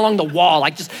your hand along the wall,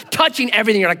 like just touching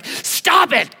everything. You're like,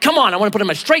 stop it. Come on, I want to put on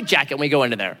my straitjacket when we go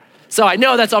into there. So I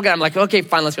know that's all good. I'm like, okay,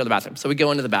 fine, let's go to the bathroom. So we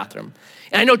go into the bathroom.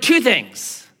 And I know 2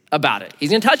 things about it. He's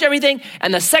going to touch everything.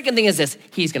 And the second thing is this,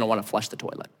 he's going to want to flush the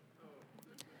toilet.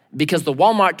 Because the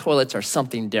Walmart toilets are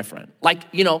something different. Like,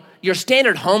 your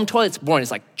standard home toilet's boring.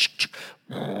 It's like,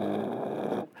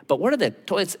 but what are the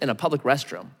toilets in a public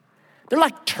restroom? They're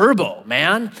like turbo,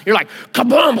 man. You're like,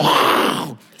 kaboom,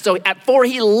 wow. So at 4,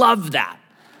 he loved that.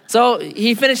 So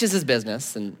he finishes his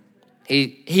business and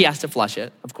he has to flush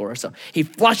it, of course. So he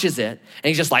flushes it and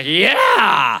he's just like,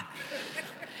 yeah.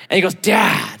 And he goes,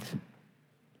 Dad,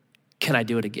 can I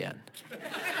do it again?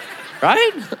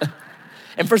 Right?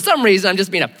 And for some reason, I'm just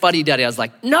being a fuddy-duddy. I was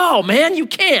like, no, man, you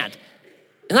can't.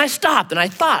 And I stopped and I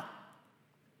thought,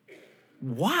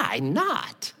 why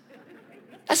not?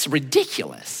 That's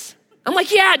ridiculous. I'm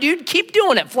like, yeah, dude, keep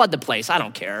doing it. Flood the place. I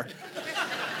don't care.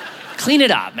 Clean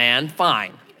it up, man.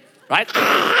 Fine. Right?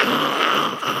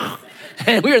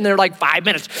 And we were in there like 5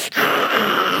 minutes.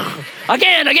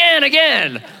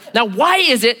 Again. Now, why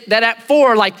is it that at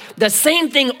 4, like the same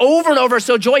thing over and over is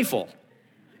so joyful?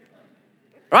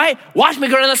 Right? Watch me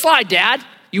go down the slide, Dad.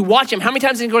 You watch him. How many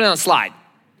times did he go down the slide?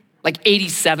 Like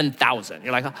 87,000.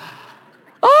 You're like,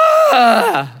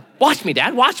 watch me,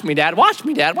 Dad.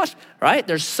 Right?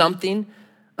 There's something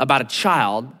about a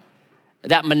child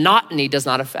that monotony does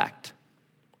not affect.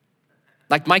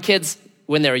 Like my kids,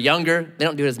 when they were younger, they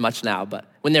don't do it as much now, but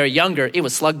when they were younger, it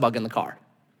was slug bug in the car.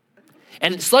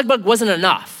 And slug bug wasn't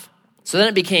enough. So then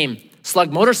it became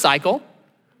slug motorcycle,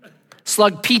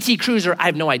 slug PT Cruiser, I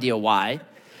have no idea why,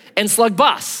 and slug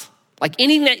bus. Like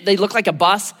anything that they look like a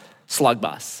bus, slug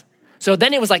bus. So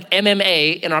then it was like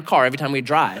MMA in our car every time we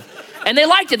drive. And they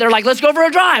liked it. They're like, let's go for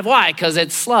a drive. Why? Because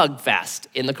it's slug fest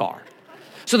in the car.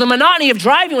 So the monotony of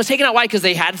driving was taken out. Why? Because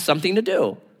they had something to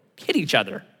do. Hit each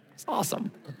other. It's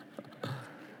awesome.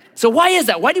 So why is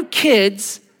that? Why do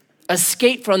kids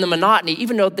escape from the monotony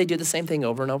even though they do the same thing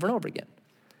over and over and over again?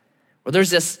 Well, there's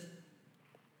this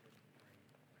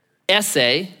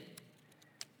essay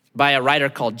by a writer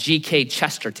called G.K.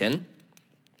 Chesterton.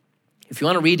 If you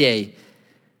want to read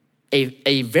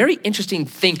a very interesting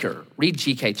thinker, read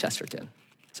G.K. Chesterton.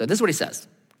 So this is what he says,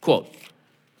 quote,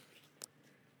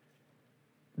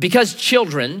 because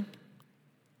children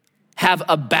have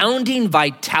abounding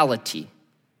vitality,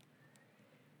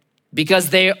 because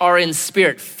they are in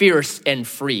spirit fierce and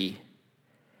free,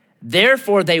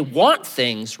 therefore they want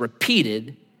things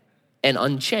repeated and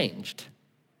unchanged.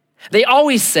 They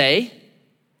always say,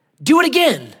 do it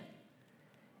again.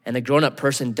 And the grown-up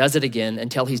person does it again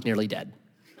until he's nearly dead.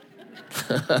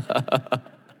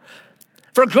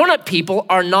 For grown-up people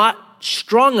are not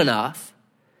strong enough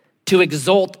to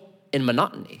exult in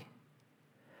monotony.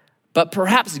 But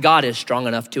perhaps God is strong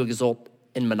enough to exult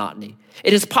in monotony.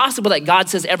 It is possible that God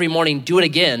says every morning, do it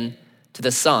again to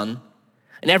the sun,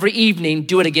 and every evening,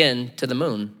 do it again to the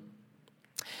moon.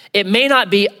 It may not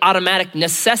be automatic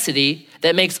necessity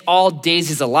that makes all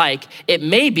daisies alike. It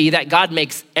may be that God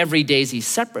makes every daisy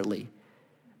separately,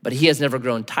 but he has never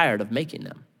grown tired of making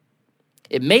them.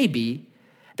 It may be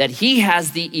that he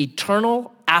has the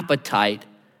eternal appetite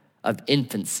of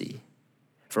infancy,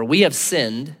 for we have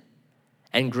sinned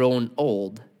and grown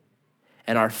old,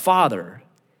 and our Father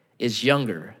is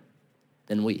younger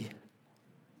than we.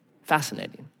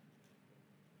 Fascinating.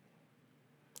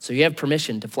 So you have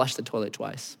permission to flush the toilet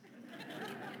twice.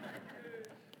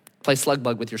 Play slug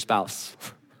bug with your spouse.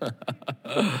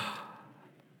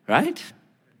 Right?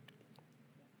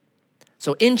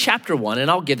 So in chapter 1,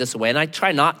 and I'll give this away, and I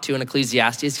try not to in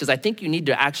Ecclesiastes because I think you need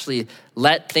to actually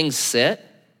let things sit.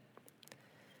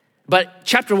 But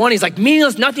chapter 1, he's like,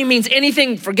 meaningless, nothing means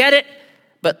anything, forget it.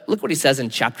 But look what he says in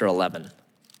chapter 11,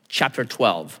 chapter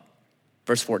 12,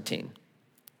 verse 14.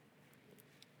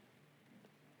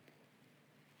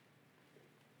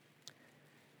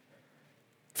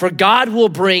 For God will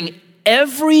bring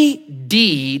every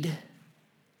deed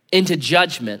into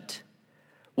judgment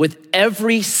with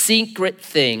every secret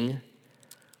thing,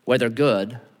 whether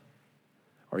good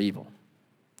or evil.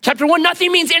 Chapter 1,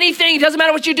 nothing means anything. It doesn't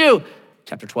matter what you do.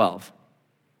 Chapter 12,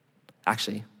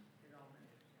 actually,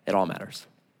 it all matters.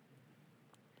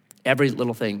 Every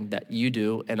little thing that you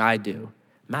do and I do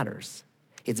matters.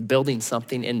 It's building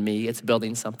something in me. It's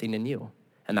building something in you.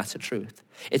 And that's the truth.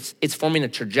 It's forming a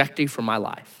trajectory for my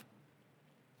life.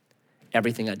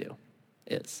 Everything I do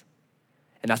is.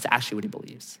 And that's actually what he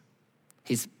believes.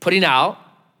 He's putting out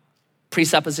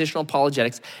presuppositional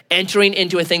apologetics, entering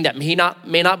into a thing that he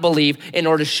may not believe in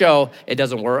order to show it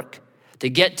doesn't work, to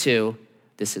get to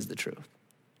this is the truth.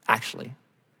 Actually,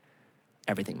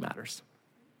 everything matters.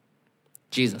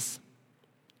 Jesus,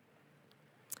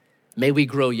 may we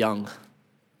grow young.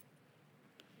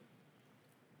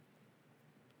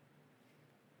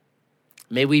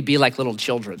 May we be like little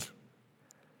children,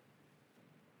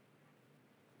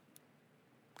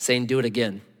 saying, do it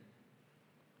again.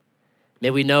 May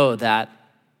we know that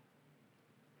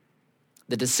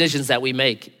the decisions that we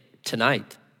make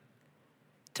tonight,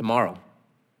 tomorrow,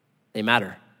 they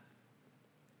matter.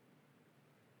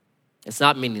 It's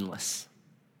not meaningless.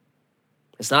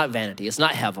 It's not vanity. It's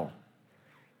not hevel.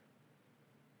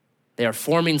 They are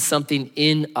forming something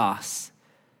in us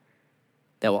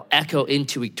that will echo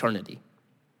into eternity.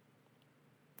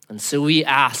 And so we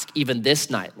ask even this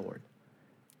night, Lord,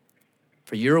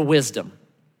 for your wisdom,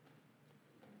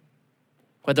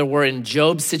 whether we're in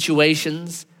Job's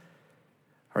situations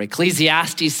or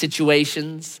Ecclesiastes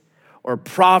situations or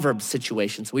Proverbs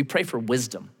situations, we pray for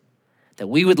wisdom, that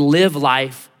we would live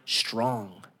life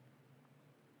strong,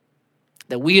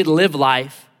 that we would live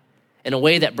life in a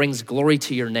way that brings glory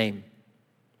to your name,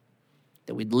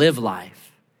 that we'd live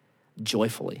life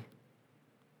joyfully,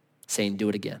 saying, do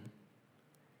it again.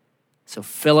 So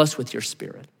fill us with your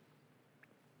Spirit.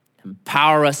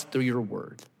 Empower us through your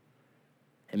word.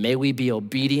 And may we be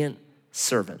obedient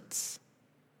servants.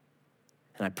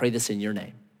 And I pray this in your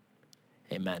name.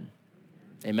 Amen.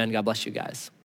 Amen. God bless you guys.